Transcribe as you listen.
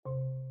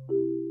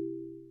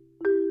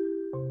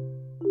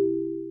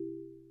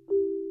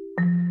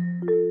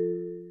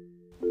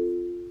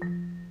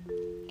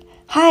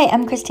Hi,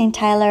 I'm Christine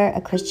Tyler,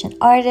 a Christian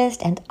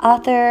artist and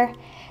author.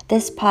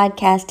 This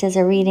podcast is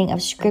a reading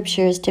of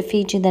scriptures to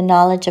feed you the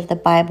knowledge of the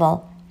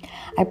Bible.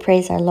 I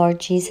praise our Lord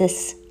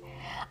Jesus.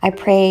 I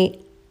pray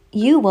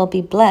you will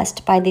be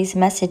blessed by these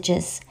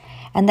messages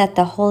and that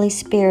the Holy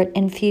Spirit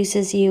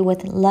infuses you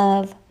with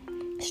love,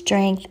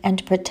 strength,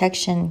 and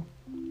protection.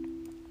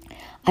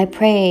 I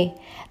pray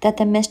that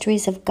the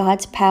mysteries of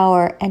God's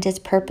power and His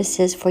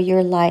purposes for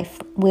your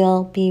life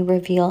will be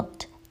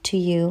revealed to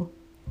you.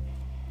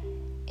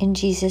 In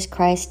Jesus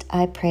Christ,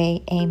 I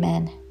pray,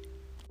 amen.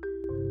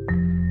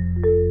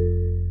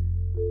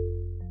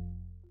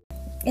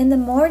 In the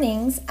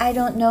mornings, I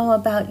don't know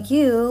about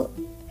you,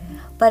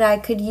 but I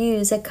could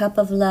use a cup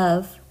of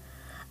love,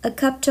 a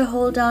cup to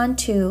hold on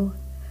to,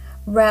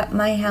 wrap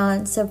my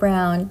hands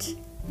around.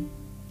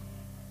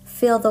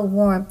 Feel the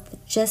warmth,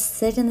 just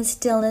sit in the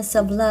stillness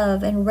of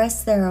love and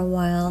rest there a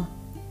while.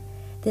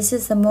 This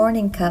is the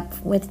morning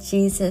cup with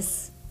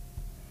Jesus.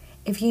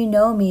 If you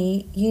know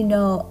me, you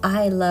know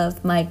I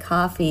love my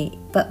coffee,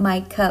 but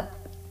my cup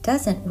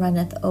doesn't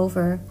runneth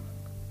over,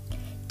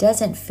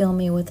 doesn't fill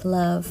me with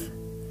love,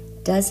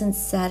 doesn't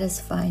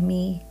satisfy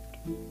me.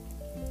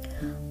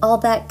 All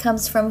that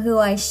comes from who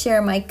I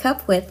share my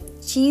cup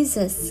with,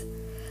 Jesus,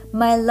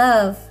 my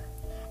love.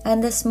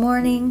 And this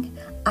morning,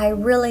 I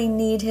really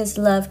need His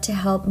love to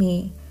help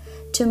me,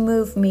 to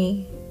move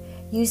me.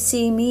 You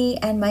see, me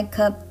and my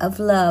cup of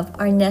love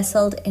are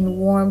nestled in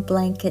warm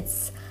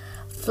blankets,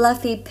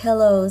 fluffy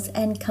pillows,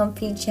 and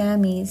comfy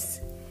jammies.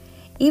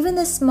 Even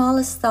the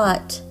smallest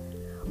thought,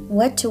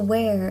 what to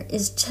wear,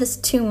 is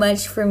just too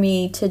much for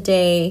me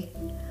today.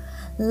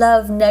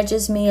 Love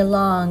nudges me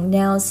along,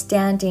 now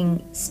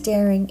standing,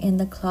 staring in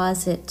the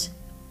closet.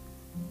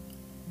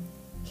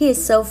 He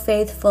is so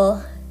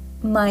faithful,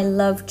 my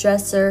love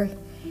dresser.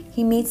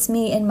 He meets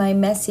me in my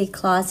messy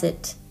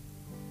closet,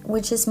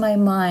 which is my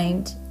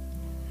mind,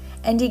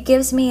 and He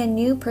gives me a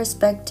new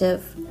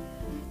perspective,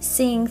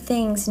 seeing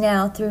things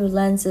now through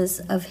lenses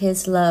of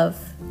His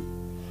love,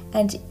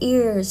 and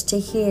ears to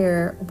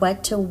hear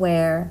what to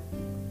wear,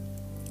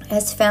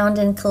 as found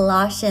in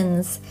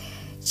Colossians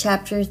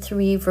chapter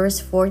 3, verse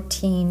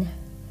 14.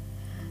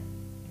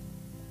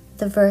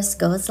 The verse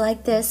goes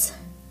like this: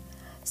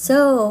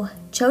 So,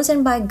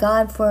 chosen by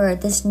God for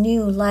this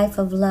new life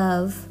of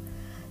love,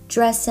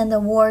 dress in the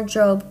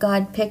wardrobe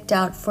God picked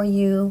out for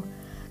you,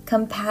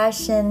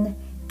 compassion,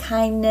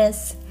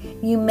 kindness,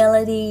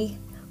 humility,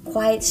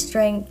 quiet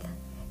strength,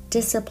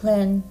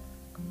 discipline.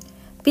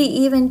 Be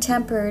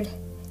even-tempered,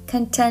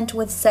 content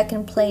with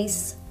second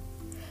place,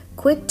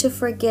 quick to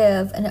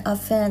forgive an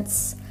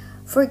offense.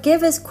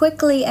 Forgive as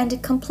quickly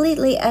and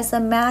completely as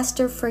the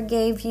Master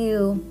forgave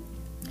you.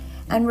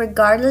 And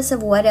regardless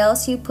of what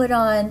else you put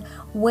on,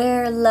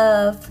 wear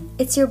love.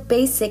 It's your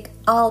basic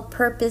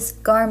all-purpose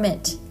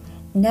garment.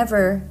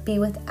 Never be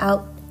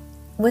without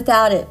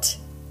it.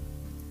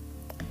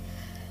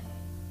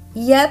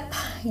 Yep,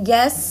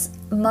 yes,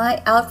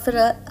 my outfit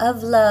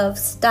of love,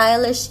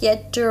 stylish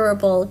yet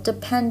durable,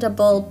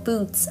 dependable,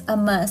 boots a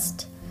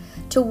must.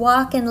 To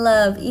walk in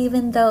love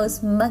even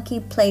those mucky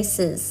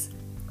places.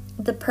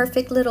 The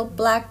perfect little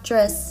black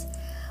dress,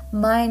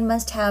 mine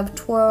must have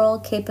twirl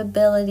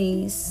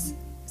capabilities,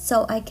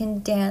 so I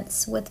can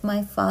dance with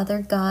my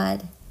Father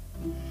God.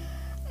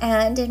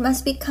 And it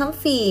must be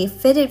comfy,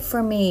 fitted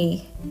for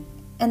me.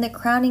 And the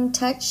crowning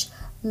touch,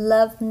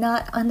 love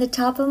not on the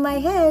top of my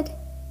head.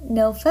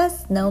 No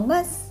fuss, no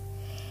muss.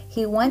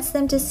 He wants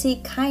them to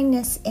see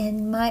kindness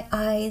in my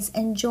eyes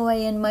and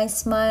joy in my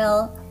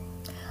smile.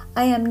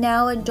 I am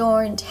now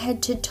adorned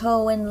head to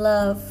toe in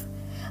love,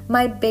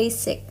 my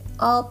basic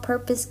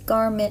all-purpose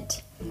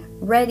garment,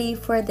 ready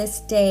for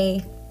this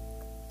day.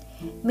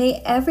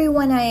 May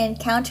everyone I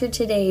encounter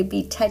today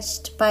be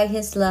touched by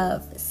His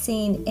love,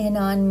 seen in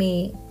on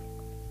me.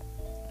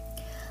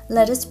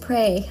 Let us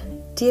pray.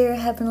 Dear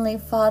Heavenly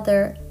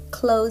Father,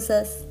 clothe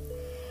us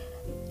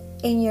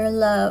in your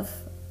love.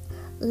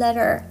 Let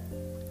our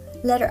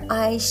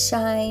eyes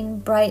shine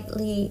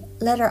brightly.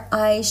 Let our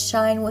eyes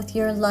shine with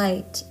your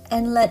light,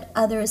 and let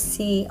others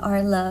see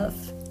our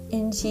love.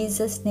 In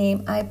Jesus'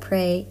 name I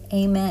pray,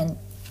 amen.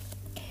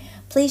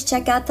 Please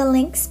check out the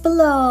links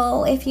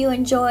below. If you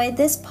enjoyed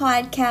this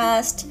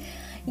podcast,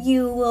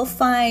 you will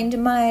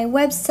find my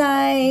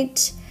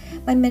website,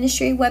 my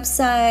ministry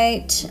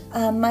website,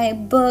 my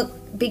book,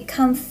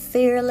 Become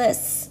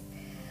Fearless.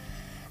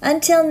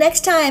 Until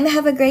next time,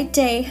 have a great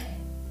day.